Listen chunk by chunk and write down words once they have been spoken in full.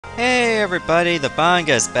Hey everybody, the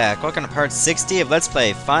Banga is back. Welcome to part 60 of Let's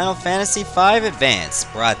Play Final Fantasy V Advance,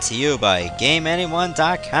 brought to you by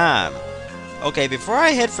GameAnyone.com. Okay, before I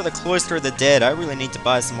head for the Cloister of the Dead, I really need to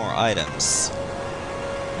buy some more items.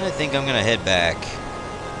 I think I'm gonna head back.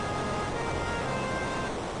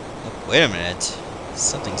 Oh, wait a minute.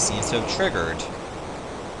 Something seems to have triggered.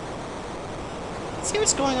 Let's see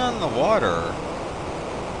what's going on in the water.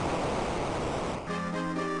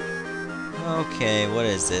 Okay, what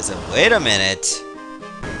is this? Wait a minute!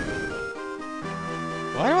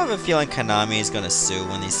 Why do I have a feeling Konami is gonna sue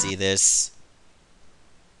when they see this?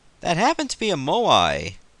 That happened to be a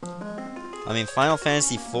Moai. I mean, Final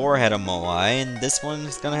Fantasy IV had a Moai, and this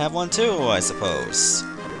one's gonna have one too, I suppose.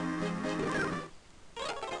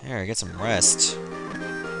 There, get some rest.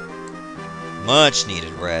 Much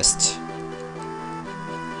needed rest.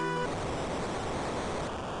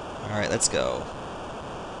 Alright, let's go.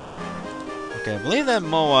 Okay, I believe that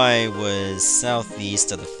Moai was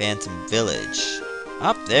southeast of the Phantom Village.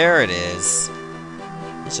 Up there it is.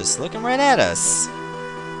 It's just looking right at us.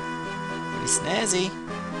 Pretty snazzy.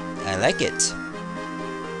 I like it.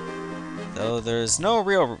 Though there's no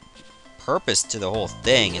real purpose to the whole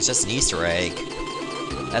thing. It's just an Easter egg.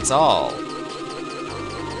 That's all.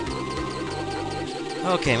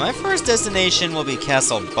 Okay, my first destination will be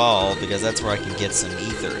Castle Ball because that's where I can get some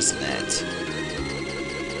ethers in that.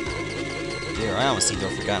 Dear, I almost seem to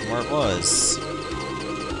have forgotten where it was.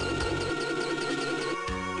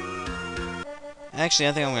 Actually,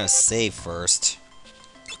 I think I'm gonna save first.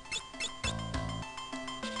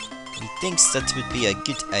 He thinks that would be a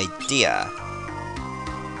good idea.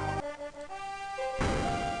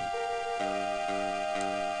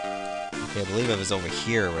 Okay, I believe it was over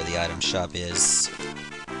here where the item shop is.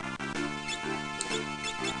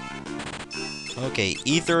 Okay,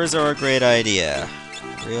 ethers are a great idea.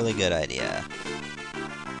 Really good idea.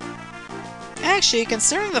 Actually,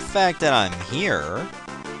 considering the fact that I'm here,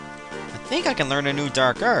 I think I can learn a new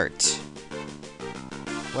dark art.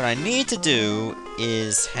 What I need to do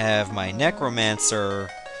is have my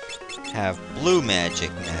necromancer have blue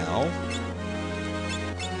magic now.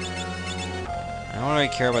 I don't really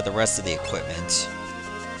care about the rest of the equipment.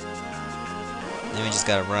 Then we just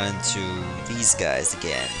gotta run into these guys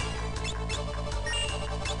again.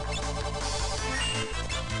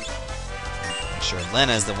 Sure,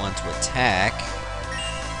 Lena's the one to attack.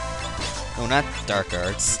 No, not Dark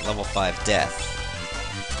Arts. Level 5 Death.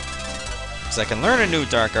 So I can learn a new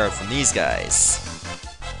Dark Art from these guys.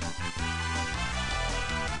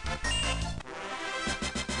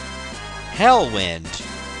 Hellwind.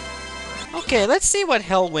 Okay, let's see what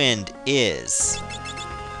Hellwind is.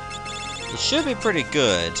 It should be pretty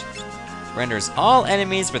good. Renders all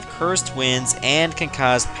enemies with cursed winds and can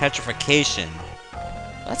cause petrification.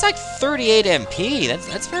 That's like 38 MP.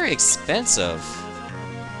 That's very expensive.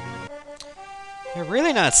 You're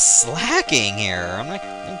really not slacking here.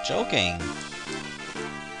 I'm joking.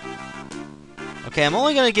 Okay, I'm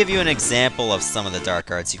only gonna give you an example of some of the dark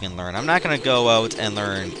arts you can learn. I'm not gonna go out and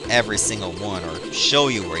learn every single one or show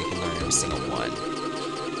you where you can learn every single one.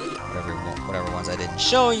 Whatever ones I didn't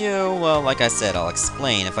show you, well, like I said, I'll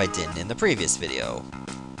explain if I didn't in the previous video.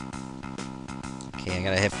 Okay, I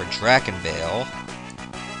gotta head for Drakenvale.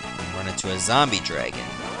 Run into a zombie dragon.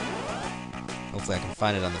 Hopefully I can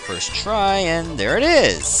find it on the first try, and there it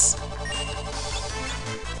is!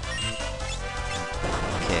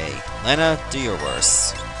 Okay, Lena, do your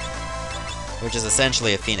worst. Which is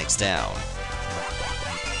essentially a Phoenix down.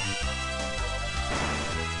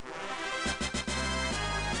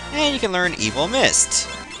 And you can learn Evil Mist.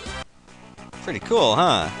 Pretty cool,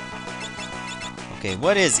 huh? Okay,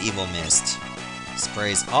 what is Evil Mist?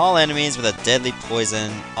 Sprays all enemies with a deadly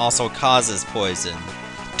poison, also causes poison.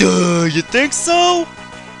 Duh, you think so?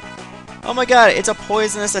 Oh my god, it's a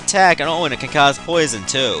poisonous attack, and oh, and it can cause poison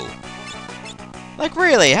too. Like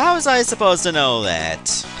really, how was I supposed to know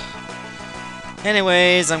that?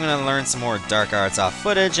 Anyways, I'm gonna learn some more dark arts off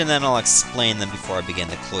footage, and then I'll explain them before I begin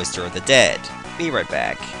the Cloister of the Dead. Be right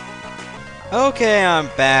back. Okay, I'm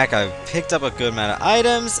back. I've picked up a good amount of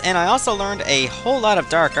items, and I also learned a whole lot of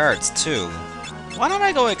dark arts too. Why don't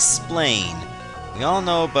I go explain? We all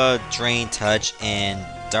know about Drain Touch and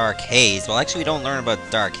Dark Haze. Well, actually, we don't learn about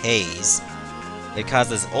Dark Haze. It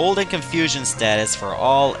causes Old and Confusion status for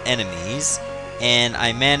all enemies, and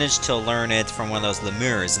I managed to learn it from one of those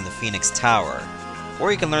lemurs in the Phoenix Tower.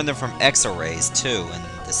 Or you can learn them from Exo-Rays, too, in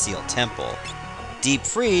the Sealed Temple. Deep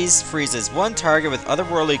Freeze freezes one target with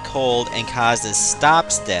otherworldly cold and causes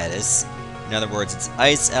Stop status. In other words, it's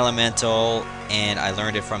Ice Elemental, and I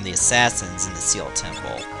learned it from the Assassins in the Sealed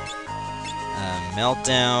Temple.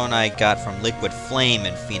 Meltdown I got from Liquid Flame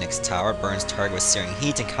in Phoenix Tower. Burns target with searing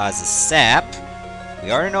heat and causes sap.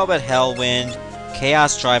 We already know about Hellwind.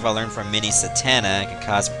 Chaos Drive I learned from Mini Satana. It can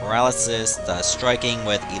cause paralysis, striking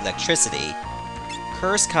with electricity.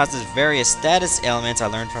 Curse causes various status ailments I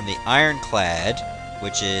learned from the Ironclad,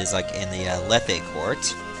 which is like in the Lethe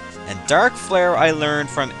Court. And Dark Flare I learned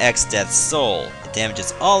from X-Death's Soul. It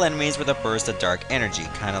damages all enemies with a burst of dark energy,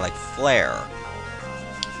 kind of like Flare.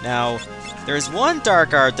 Now, there's one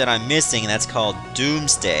dark art that I'm missing, and that's called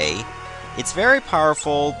Doomsday. It's very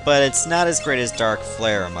powerful, but it's not as great as Dark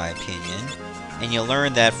Flare in my opinion. And you'll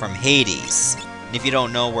learn that from Hades. And if you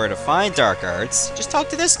don't know where to find dark arts, just talk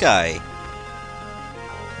to this guy.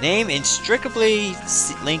 Name inextricably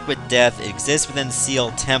linked with death, it exists within the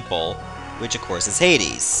Sealed Temple, which of course is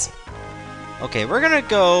Hades. Okay, we're gonna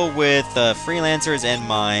go with Freelancers and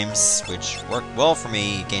Mimes, which work well for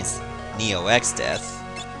me against Neo X-Death.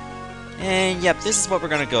 And yep, this is what we're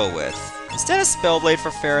gonna go with. Instead of Spellblade for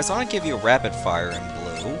Ferris, I want to give you Rapid Fire in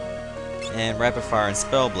blue, and Rapid Fire and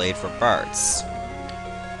Spellblade for Bartz.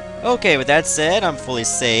 Okay, with that said, I'm fully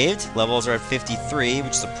saved. Levels are at 53,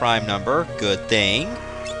 which is a prime number. Good thing.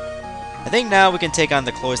 I think now we can take on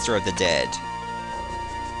the Cloister of the Dead.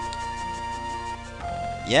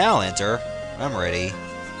 Yeah, I'll enter. I'm ready.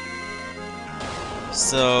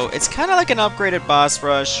 So, it's kind of like an upgraded boss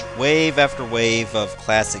rush, wave after wave of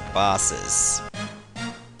classic bosses.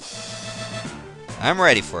 I'm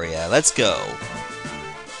ready for ya. Let's go.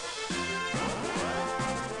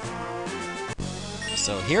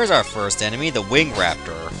 So here's our first enemy, the Wing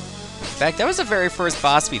Raptor. In fact, that was the very first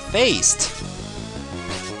boss we faced.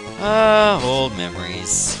 Old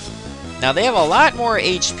memories. Now they have a lot more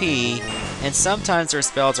HP, and sometimes their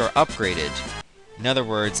spells are upgraded. In other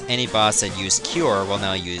words, any boss that used Cure will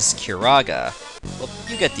now use Curaga. Well,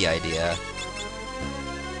 you get the idea.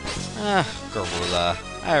 Garula.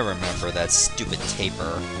 I remember that stupid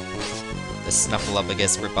taper. The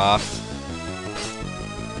Snuffleupagus ripoff.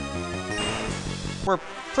 We're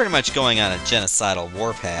pretty much going on a genocidal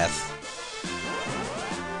warpath.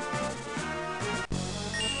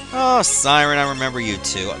 Oh, Siren, I remember you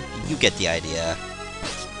too. You get the idea.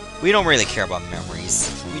 We don't really care about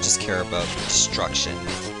memories. We just care about destruction.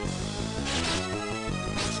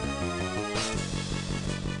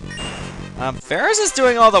 Ferris is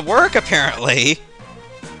doing all the work, apparently.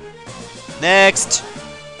 Next!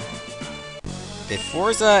 Okay,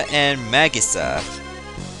 Forza and Magissa.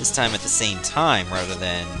 This time at the same time, rather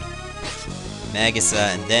than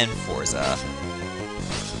Magissa and then Forza.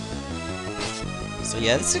 So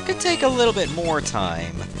yeah, this could take a little bit more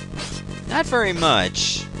time. Not very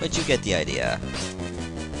much, but you get the idea.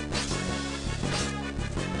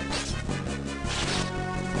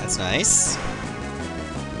 That's nice.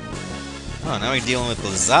 Oh, now we're dealing with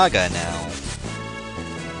Blizzaga now.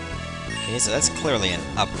 Okay, so that's clearly an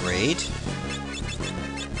upgrade.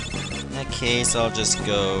 In that case, I'll just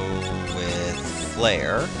go with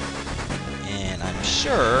Flare. And I'm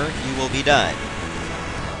sure you will be done.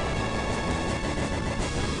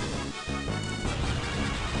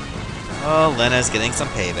 Oh, Lena's getting some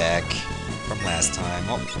payback from last time.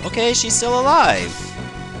 Oh, okay, she's still alive.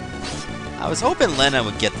 I was hoping Lena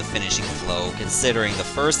would get the finishing blow, considering the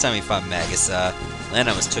first time we fought Magissa,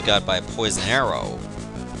 Lena was took out by a poison arrow.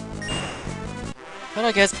 But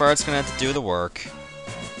I guess Bart's gonna have to do the work.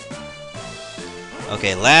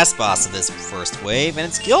 Okay, last boss of this first wave, and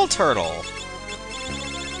it's Gill Turtle.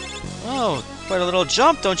 Oh, quite a little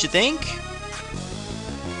jump, don't you think?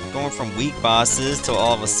 Going from weak bosses to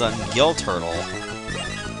all of a sudden Gill Turtle.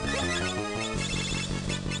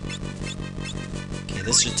 Okay,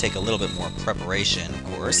 this should take a little bit more preparation, of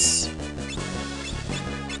course.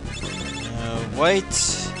 White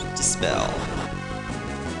Dispel.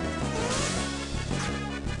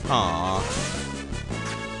 Aww.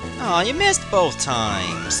 Aw, you missed both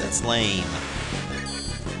times. That's lame.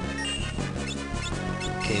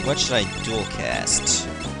 Okay, what should I dual cast?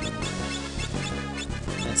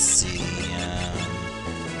 Let's see,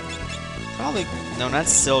 probably, no, not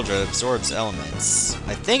Sildra, it absorbs elements.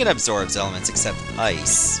 I think it absorbs elements except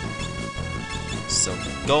ice. So,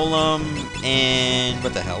 Golem, and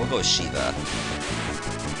what the hell, we'll go with Shiva.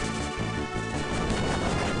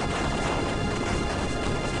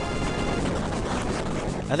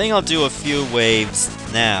 I think I'll do a few waves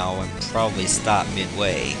now and probably stop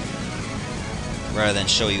midway, rather than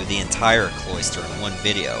show you the entire Cloister in one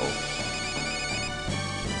video.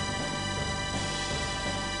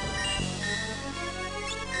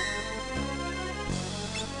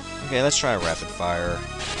 Okay, let's try a Rapid Fire.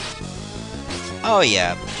 Oh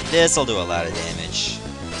yeah, this'll do a lot of damage.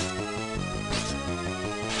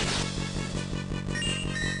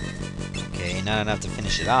 Okay, not enough to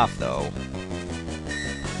finish it off, though.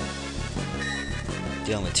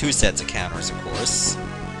 Dealing with 2 sets of counters, of course.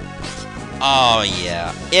 Oh,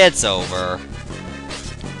 yeah. It's over.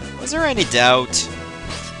 Was there any doubt?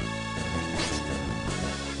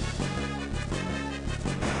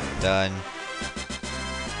 Done.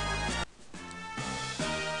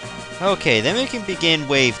 Okay, then we can begin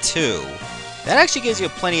Wave 2. That actually gives you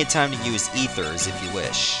plenty of time to use ethers if you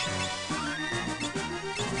wish.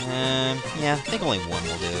 Yeah, I think only one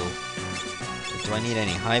will do. Do I need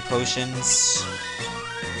any high potions?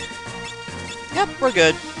 Yep, we're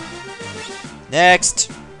good.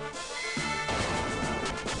 Next!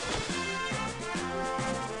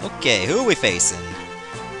 Okay, who are we facing?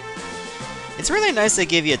 It's really nice they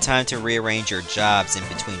give you time to rearrange your jobs in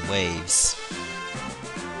between waves.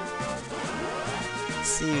 Let's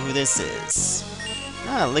see who this is.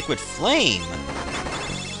 Ah, Liquid Flame!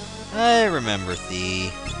 I remember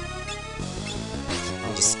thee.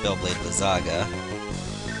 I'll just Spellblade Blizzaga.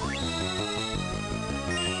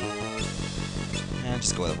 I'll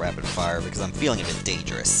just go with a Rapid Fire because I'm feeling a bit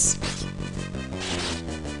dangerous.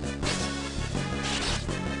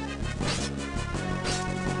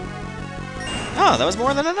 Oh, that was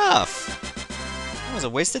more than enough! That was a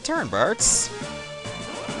wasted turn, Bartz.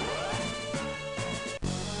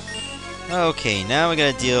 Okay, now we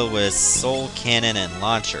gotta deal with Soul Cannon and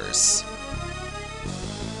Launchers.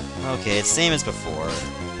 Okay, it's same as before.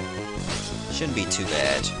 Shouldn't be too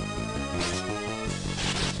bad.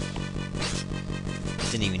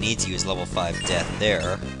 Didn't even need to use level 5 Death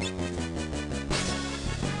there.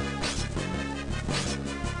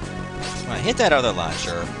 I'm gonna hit that other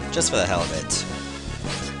launcher, just for the hell of it.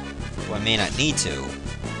 Though I may not need to.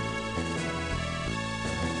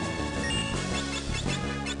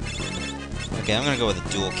 Okay, I'm gonna go with a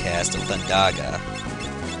dual cast of Thundaga.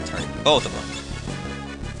 Target both of them.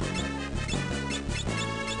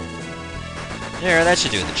 There, that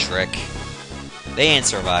should do the trick. They ain't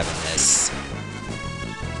surviving this.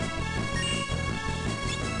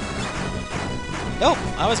 Nope,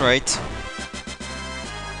 I was right.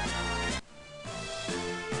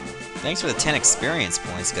 Thanks for the 10 experience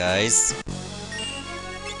points, guys.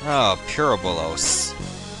 Oh, Purobolos.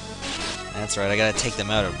 That's right, I gotta take them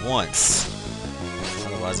out at once.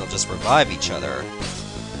 Otherwise, they'll just revive each other.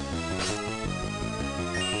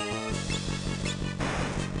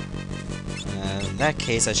 In that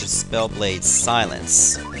case, I should Spellblade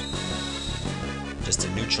Silence. Just to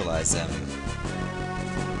neutralize them.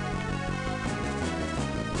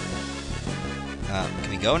 Can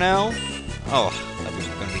we go now? Oh, I thought we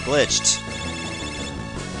were gonna be glitched.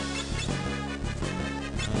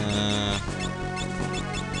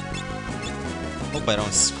 Hope I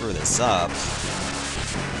don't screw this up.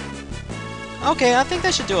 Okay, I think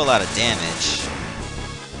that should do a lot of damage.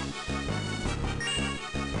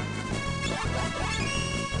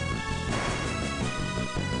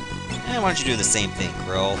 And why don't you do the same thing,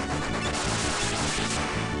 Krill?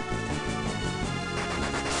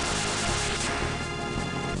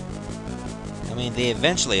 I mean, they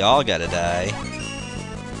eventually all gotta die.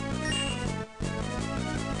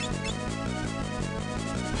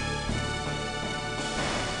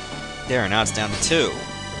 There, now it's down to 2.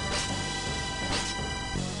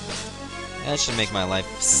 That should make my life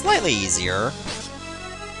slightly easier.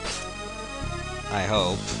 I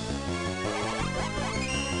hope.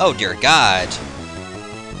 Oh dear God!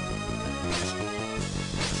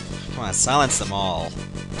 Come on, silence them all.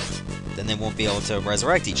 Then they won't be able to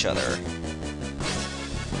resurrect each other.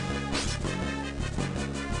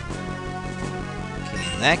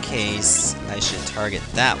 Okay, in that case, I should target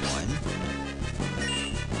that one.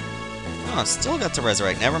 Oh, still got to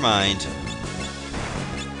resurrect, never mind.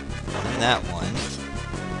 And that one.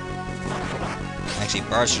 Actually,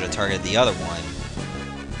 Bart should have targeted the other one.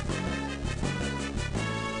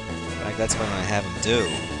 In fact, that's what I'm gonna have him do.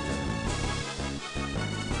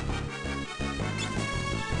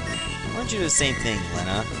 Why don't you do the same thing,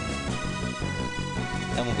 Lena?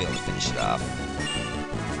 Then we'll be able to finish it off.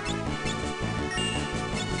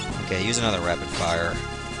 Okay, use another rapid fire.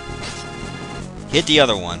 Hit the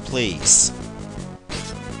other one, please.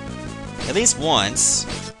 At least once.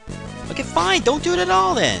 Okay, fine, don't do it at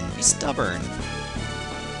all then. Be stubborn.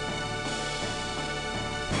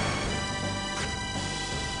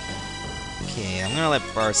 Okay, I'm gonna let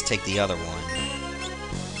Bartz take the other one.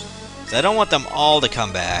 So I don't want them all to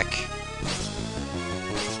come back.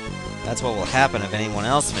 That's what will happen if anyone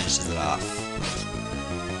else finishes it off.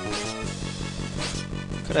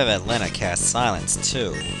 Could have had Lena cast Silence,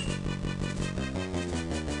 too.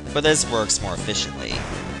 But this works more efficiently.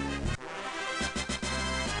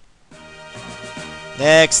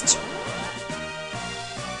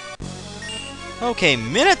 Okay,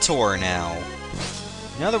 Minotaur now!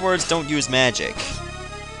 In other words, don't use magic.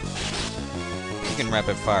 You can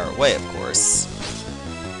rapid fire away, of course.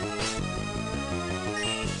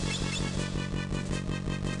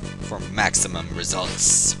 For maximum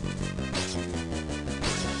results.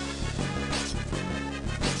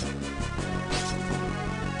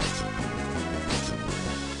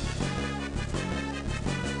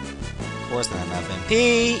 Of course, then I'm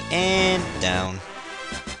FMP, and down.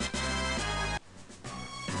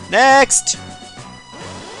 Next!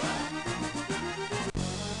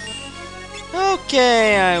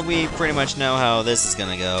 Okay, we pretty much know how this is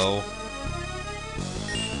gonna go.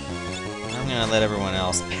 I'm gonna let everyone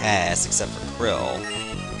else pass, except for Krill.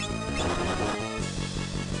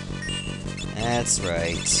 That's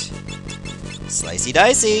right. Slicey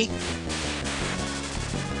dicey!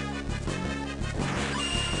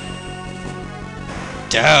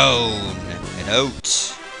 Down and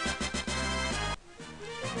out.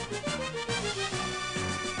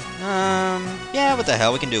 Yeah, what the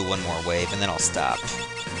hell, we can do one more wave and then I'll stop.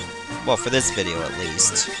 Well, for this video at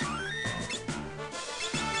least.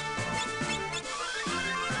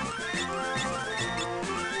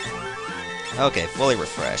 Okay, fully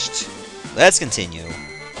refreshed. Let's continue.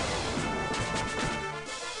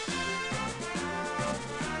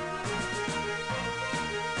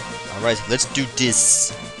 Alright, let's do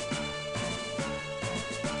this.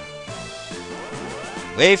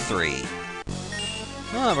 Wave 3.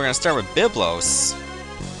 Oh, we're gonna start with Biblos.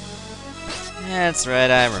 That's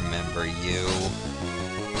right, I remember you.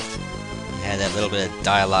 You had that little bit of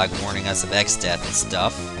dialogue warning us of X-Death and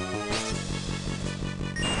stuff.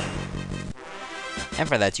 And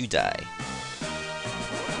for that, you die.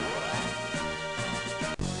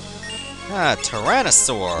 Ah,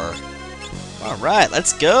 Tyrannosaur. Alright,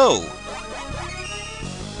 let's go!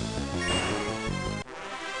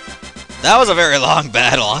 That was a very long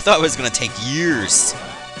battle. I thought it was gonna take years.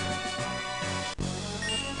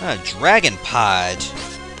 Dragon Pod.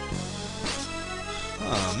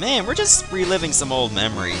 Oh man, we're just reliving some old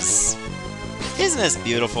memories. Isn't this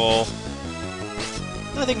beautiful?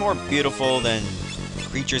 Nothing more beautiful than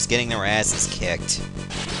creatures getting their asses kicked.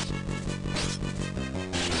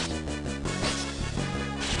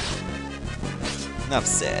 Enough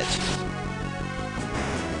said.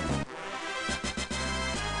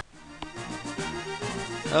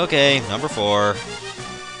 Okay, number 4.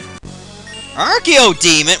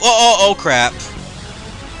 Archaeodemon! Oh crap.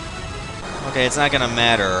 Okay, it's not gonna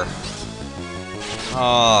matter.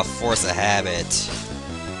 Oh, force of habit.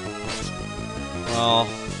 Well,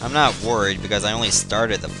 I'm not worried because I only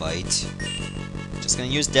started the fight. Just gonna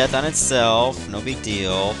use death on itself, no big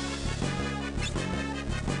deal.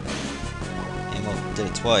 And well, did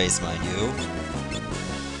it twice, mind you.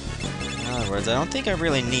 In other words, I don't think I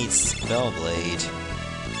really need Spellblade.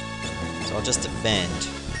 So I'll just defend.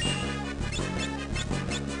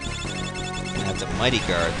 I have to Mighty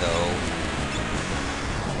Guard, though.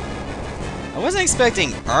 I wasn't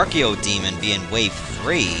expecting Archaeodemon be in Wave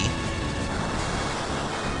 3.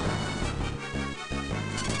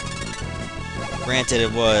 Granted,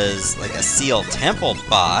 it was like a Seal Temple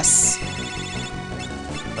boss.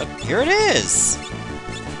 But here it is!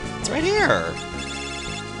 It's right here!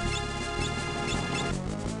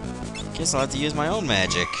 Guess I'll have to use my own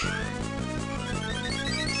magic.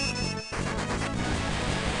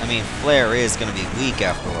 I mean, Flare is going to be weak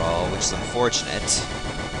after all, which is unfortunate.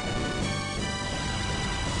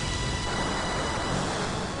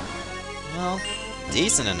 Well,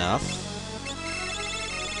 decent enough.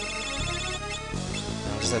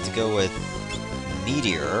 I'll just have to go with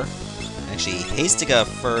Meteor. Actually, Hastica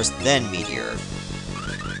first, then Meteor.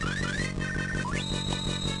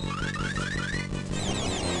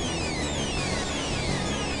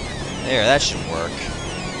 There, that should work.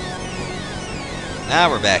 Now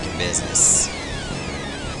we're back in business.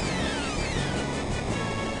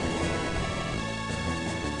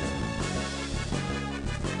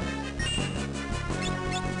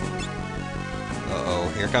 Uh-oh,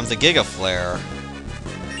 here comes the Giga Flare.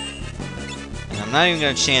 And I'm not even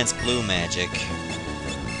gonna chance blue magic.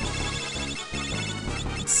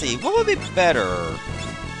 Let's see, what would be better?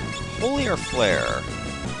 Holy or Flare?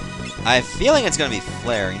 I have a feeling it's gonna be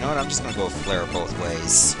Flare. You know what, I'm just gonna go Flare both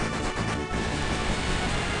ways.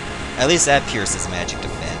 At least that pierces magic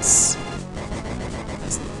defense.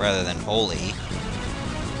 Rather than Holy.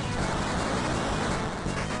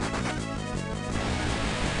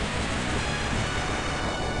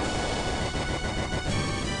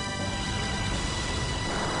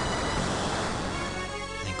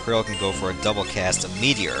 And Krill can go for a double cast of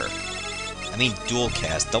Meteor. I mean dual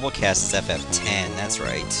cast. Double cast is FF10, that's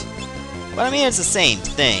right. But I mean, it's the same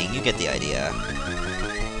thing. You get the idea.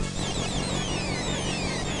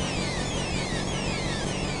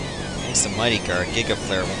 Thanks to Mighty Guard, Giga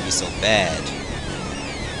Flare won't be so bad.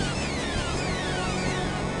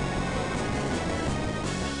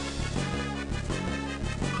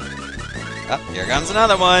 Oh, here comes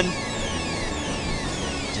another one!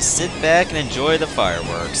 Just sit back and enjoy the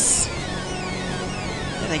fireworks.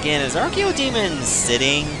 And again, is Archaeodemon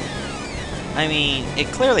sitting? I mean, it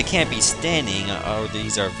clearly can't be standing, or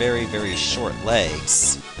these are very, very short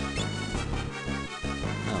legs.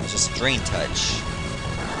 Oh, it's just Drain Touch.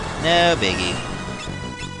 No biggie.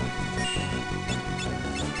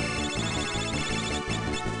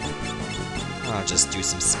 I'll just do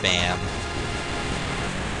some spam.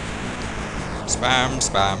 Spam,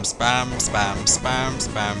 spam, spam, spam, spam,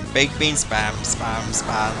 spam, baked bean spam, spam,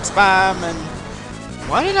 spam, spam, and...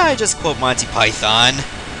 Why did I just quote Monty Python?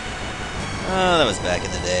 Oh, that was back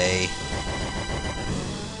in the day.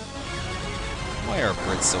 Why are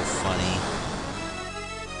birds so funny?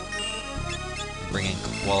 Bringing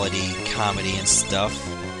quality comedy and stuff.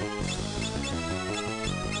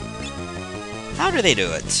 How do they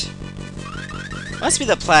do it? Must be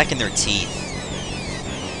the plaque in their teeth.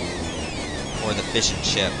 Or the fish and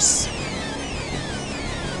chips.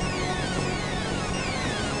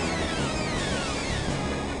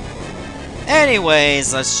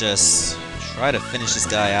 Anyways, let's just try to finish this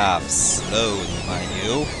guy off slowly, mind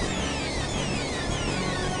you.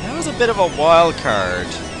 That was a bit of a wild card.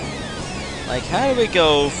 Like, how do we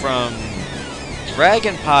go from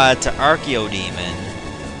Dragon Pod to Archaeodemon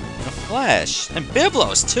in a flash? And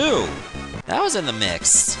Biblos, too! That was in the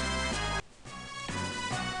mix.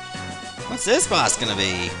 What's this boss gonna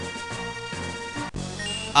be?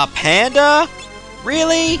 A panda?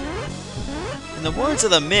 Really? In the words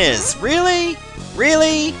of the Miz, really?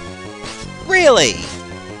 Really? Really?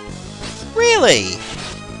 Really?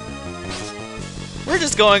 We're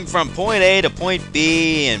just going from point A to point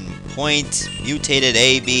B and point mutated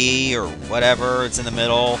AB or whatever, it's in the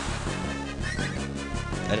middle.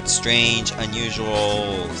 That strange,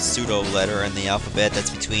 unusual pseudo letter in the alphabet that's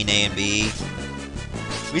between A and B.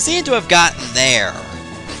 We seem to have gotten there.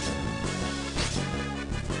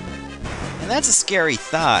 And that's a scary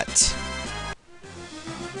thought.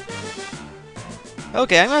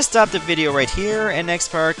 Okay, I'm gonna stop the video right here, and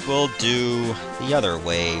next part we'll do the other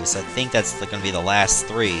waves. I think that's gonna be the last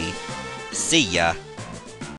 3. See ya!